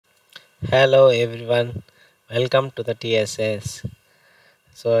Hello everyone, welcome to the TSS.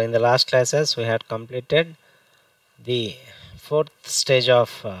 So in the last classes we had completed the fourth stage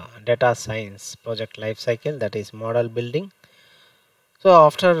of data science project life cycle, that is model building. So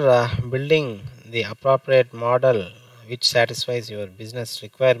after building the appropriate model which satisfies your business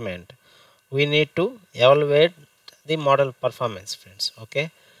requirement, we need to evaluate the model performance, friends. Okay,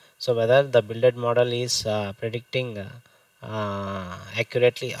 so whether the builded model is predicting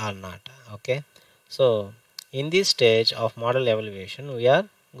accurately or not. Okay, so in this stage of model evaluation we are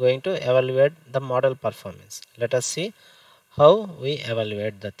going to evaluate the model performance. Let us see how we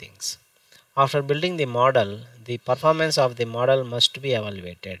evaluate the things. After building the model, the performance of the model must be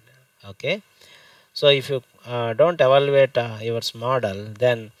evaluated. Okay, so if you don't evaluate your model,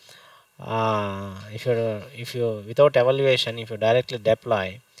 then if you without evaluation, if you directly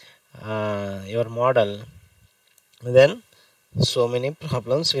deploy your model, then so many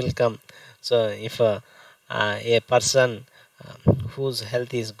problems will come. So if a person whose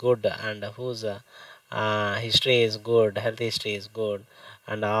health is good and whose history is good, health history is good,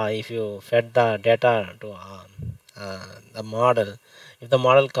 and if you fed the data to the model, if the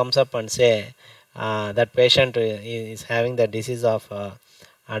model comes up and say that patient is having the disease of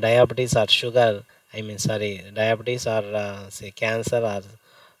diabetes or sugar, I mean sorry, diabetes or say cancer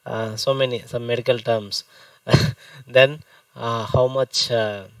or so many some medical terms, then how much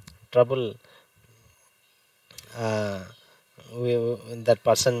trouble uh, that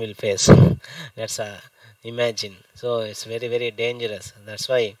person will face. Let's imagine. So it's very very dangerous. That's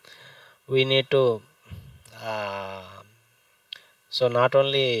why we need to uh, so not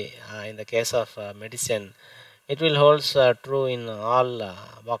only in the case of medicine, it will holds true in all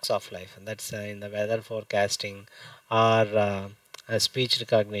walks of life. That's in the weather forecasting or speech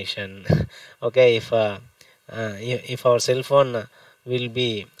recognition. Okay, if our cell phone will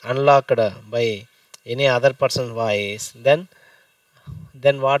be unlocked by any other person's voice, then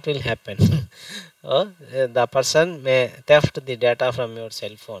what will happen? The person may theft the data from your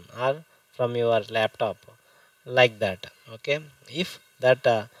cell phone or from your laptop, like that. Okay, if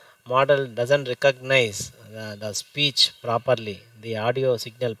that model doesn't recognize the speech properly, the audio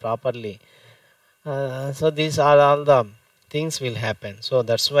signal properly, so these are all the things will happen. So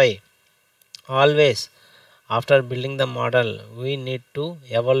that's why always after building the model we need to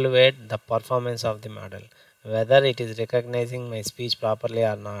evaluate the performance of the model, whether it is recognizing my speech properly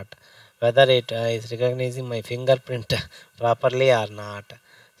or not, whether it is recognizing my fingerprint properly or not.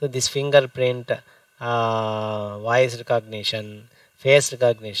 So this fingerprint, voice recognition, face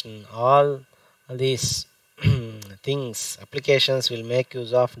recognition, all these things, applications will make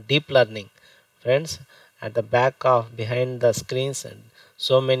use of deep learning, friends. At the back of behind the screens,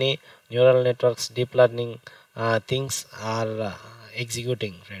 so many neural networks, deep learning things are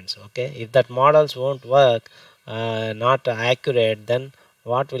executing, friends. Okay, if that models won't work, not accurate, then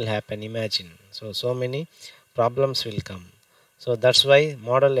what will happen? Imagine. So many problems will come. So that's why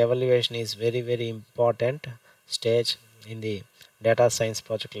model evaluation is very very important stage in the data science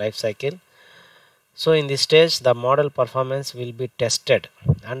project life cycle. So in this stage the model performance will be tested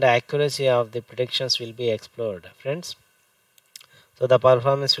and the accuracy of the predictions will be explored, friends. So the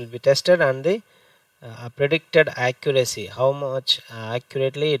performance will be tested and the predicted accuracy, how much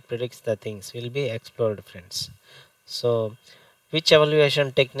accurately it predicts the things, will be explored, friends. So which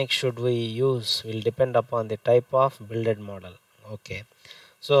evaluation technique should we use will depend upon the type of builded model. Okay,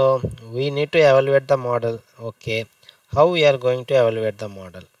 so we need to evaluate the model. Okay, how we are going to evaluate the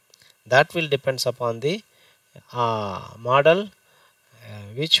model, that will depends upon the model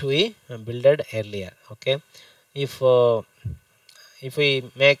which we builded earlier. Okay, if if we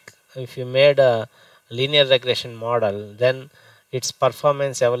make if you made a linear regression model, then its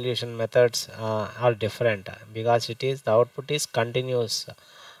performance evaluation methods are different, because it is the output is continuous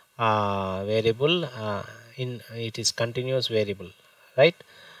variable, in it is continuous variable, right?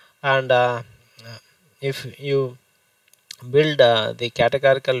 And if you build the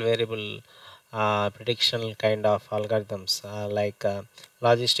categorical variable prediction kind of algorithms, like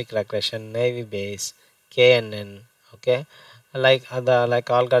logistic regression, naive bayes, knn. Okay, like the like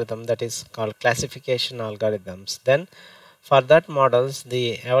algorithm that is called classification algorithms, then for that models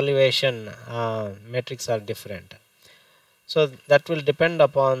the evaluation metrics are different. So that will depend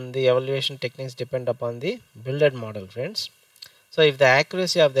upon the evaluation techniques, depend upon the builded model, friends. So if the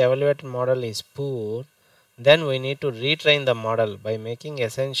accuracy of the evaluated model is poor, then we need to retrain the model by making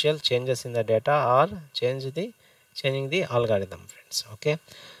essential changes in the data or changing the algorithm, friends. Okay,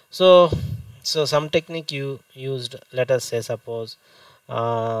 so some technique you used, let us say suppose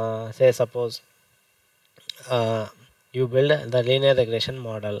uh, you build the linear regression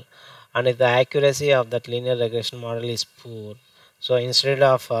model, and if the accuracy of that linear regression model is poor, so instead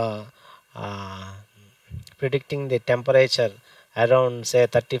of uh, predicting the temperature around say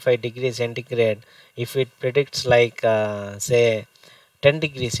 35 degrees centigrade, if it predicts like say 10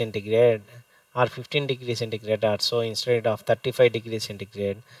 degrees centigrade or 15 degrees centigrade or so, instead of 35 degrees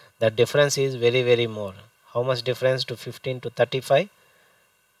centigrade, the difference is very very more. How much difference to 15 to 35?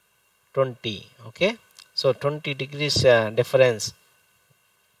 20. Okay, so 20 degrees difference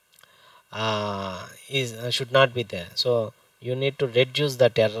is should not be there. So you need to reduce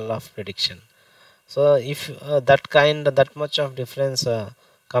that error of prediction. So if that much of difference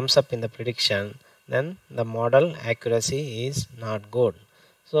comes up in the prediction, then the model accuracy is not good.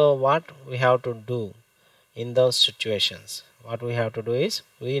 So what we have to do in those situations? What we have to do is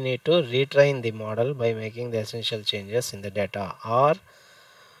we need to retrain the model by making the essential changes in the data, or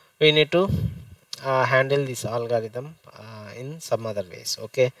we need to handle this algorithm in some other ways.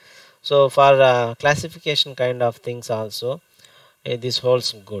 Okay, so for classification kind of things also, this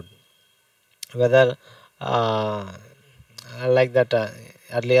holds good. Whether uh, like that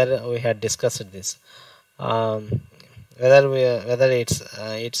earlier we had discussed this, um, whether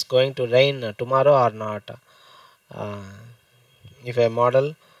it's going to rain tomorrow or not. uh, if a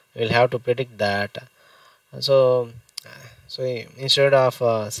model will have to predict that, so instead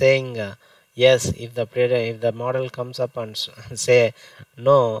of saying yes, if the model comes up and say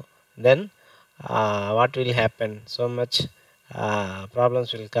no, then what will happen? So much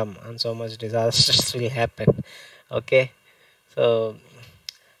problems will come and so much disasters will happen. Okay, so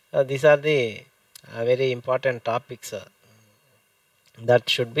these are the very important topics that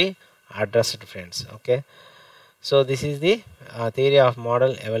should be addressed, friends. Okay, so this is the theory of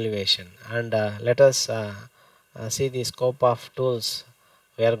model evaluation, and let us see the scope of tools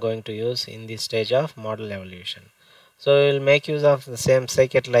we are going to use in this stage of model evaluation. So we will make use of the same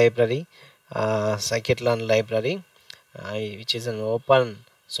scikit library, scikit-learn library, which is an open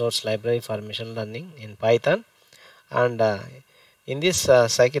source library for machine learning in Python. And in this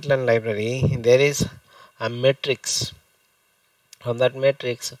scikit-learn library, there is a matrix. From that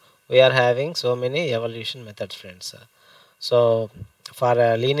matrix, we are having so many evaluation methods, friends. So for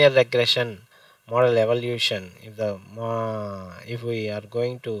a linear regression model evaluation, if we are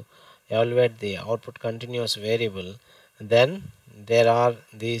going to evaluate the output continuous variable, then there are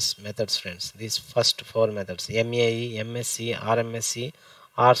these methods, friends. These first four methods: MAE, MSE, RMSE,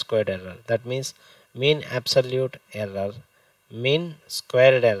 R squared error. That means mean absolute error, mean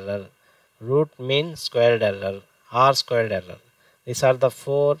squared error, root mean squared error, R squared error. These are the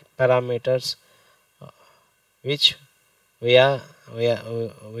four parameters which we are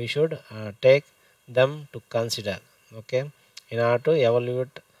we should take them to consider. Okay, in order to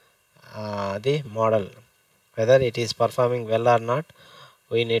evaluate the model whether it is performing well or not,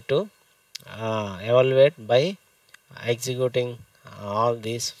 we need to evaluate by executing all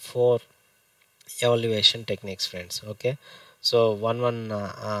these four evaluation techniques, friends. Okay, so one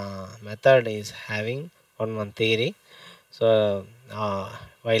method is having one theory. So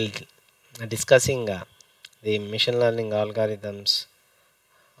while discussing the machine learning algorithms,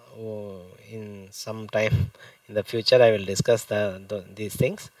 in some time in the future I will discuss these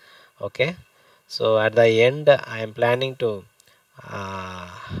things. Okay, so at the end I am planning to uh,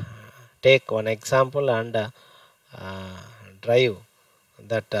 take one example and uh, drive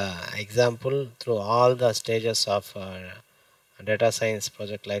that example through all the stages of data science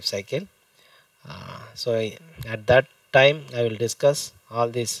project life cycle. So at that time I will discuss all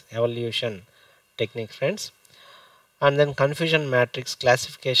these evaluation technique, friends. And then confusion matrix,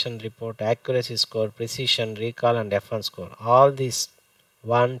 classification report, accuracy score, precision, recall, and F1 score. All these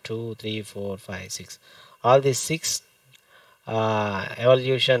 1, 2, 3, 4, 5, 6. All these six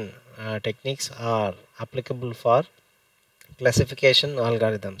evaluation techniques are applicable for classification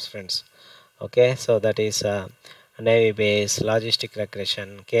algorithms, friends. Okay, so that is naive Bayes, logistic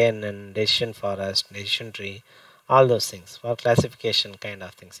regression, KNN, decision forest, decision tree, all those things for classification kind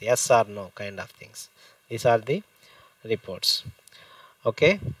of things. Yes or no kind of things. These are the reports.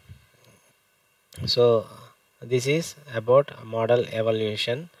 Okay, so this is about model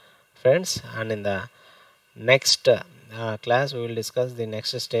evaluation, friends, and in the next class we will discuss the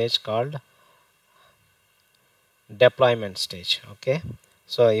next stage called deployment stage. Okay,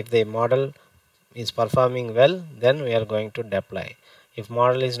 so if the model is performing well, then we are going to deploy. If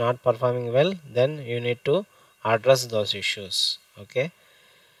model is not performing well, then you need to address those issues. Okay,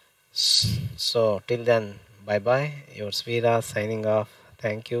 so till then, bye bye, your Svira signing off.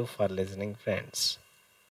 Thank you for listening, friends.